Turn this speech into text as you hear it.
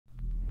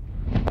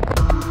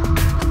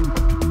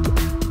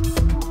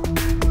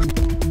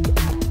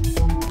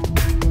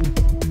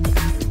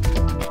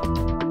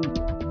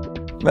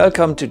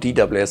Welcome to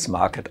DWS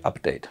Market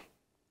Update.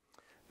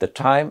 The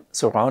time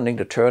surrounding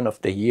the turn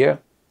of the year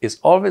is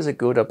always a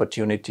good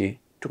opportunity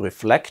to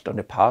reflect on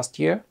the past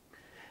year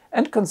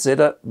and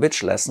consider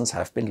which lessons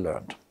have been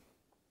learned.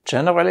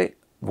 Generally,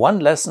 one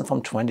lesson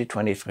from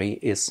 2023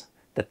 is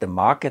that the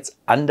markets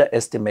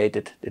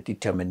underestimated the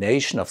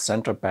determination of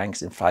central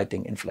banks in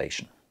fighting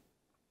inflation.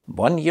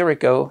 1 year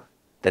ago,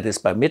 that is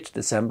by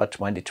mid-December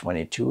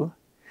 2022,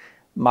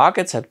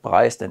 markets had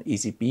priced an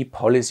ECB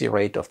policy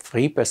rate of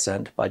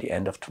 3% by the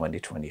end of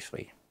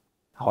 2023.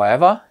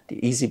 However,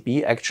 the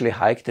ECB actually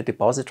hiked the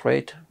deposit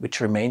rate, which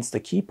remains the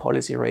key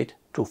policy rate,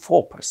 to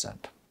 4%.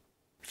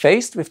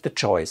 Faced with the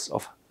choice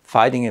of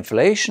fighting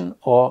inflation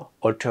or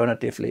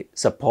alternatively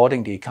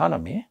supporting the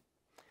economy,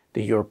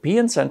 the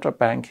European Central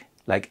Bank,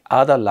 like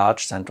other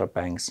large central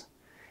banks,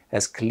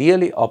 has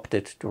clearly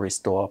opted to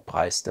restore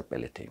price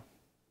stability.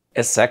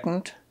 A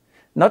second,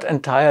 not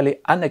entirely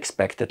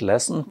unexpected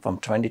lesson from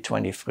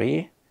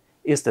 2023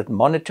 is that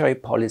monetary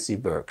policy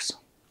works,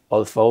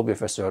 although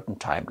with a certain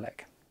time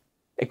lag.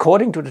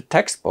 According to the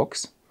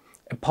textbooks,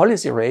 a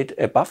policy rate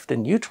above the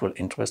neutral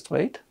interest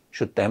rate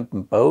should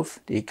dampen both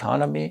the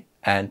economy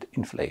and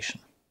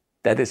inflation.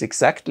 That is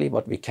exactly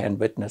what we can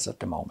witness at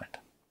the moment.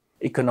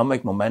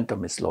 Economic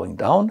momentum is slowing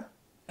down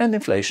and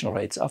inflation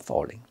rates are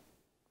falling.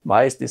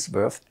 Why is this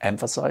worth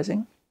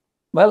emphasizing?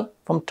 Well,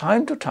 from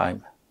time to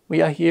time,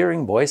 we are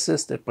hearing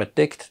voices that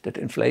predict that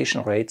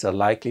inflation rates are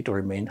likely to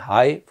remain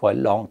high for a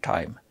long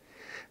time,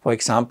 for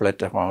example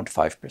at around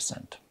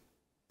 5%.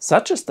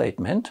 Such a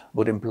statement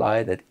would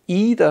imply that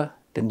either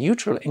the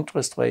neutral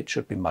interest rate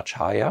should be much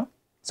higher,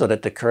 so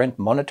that the current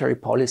monetary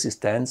policy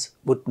stance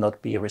would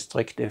not be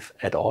restrictive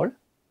at all,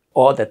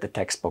 or that the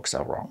textbooks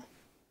are wrong.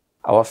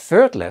 Our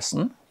third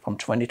lesson from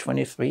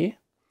 2023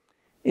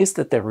 is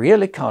that the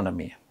real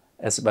economy,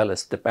 as well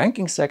as the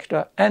banking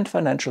sector and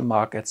financial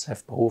markets,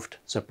 have proved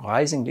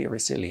surprisingly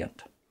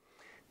resilient,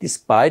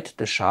 despite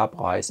the sharp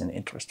rise in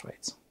interest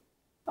rates.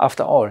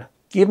 After all,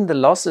 given the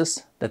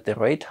losses that the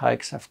rate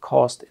hikes have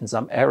caused in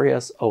some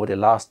areas over the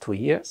last 2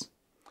 years,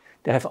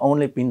 there have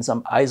only been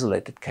some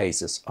isolated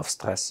cases of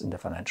stress in the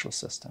financial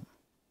system.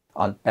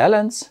 On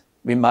balance,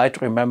 we might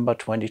remember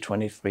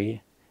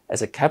 2023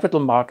 as a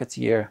capital markets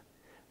year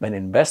when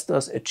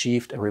investors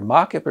achieved a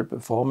remarkable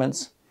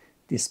performance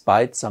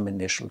despite some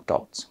initial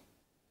doubts.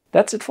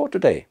 That's it for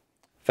today.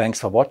 Thanks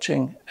for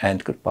watching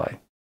and goodbye.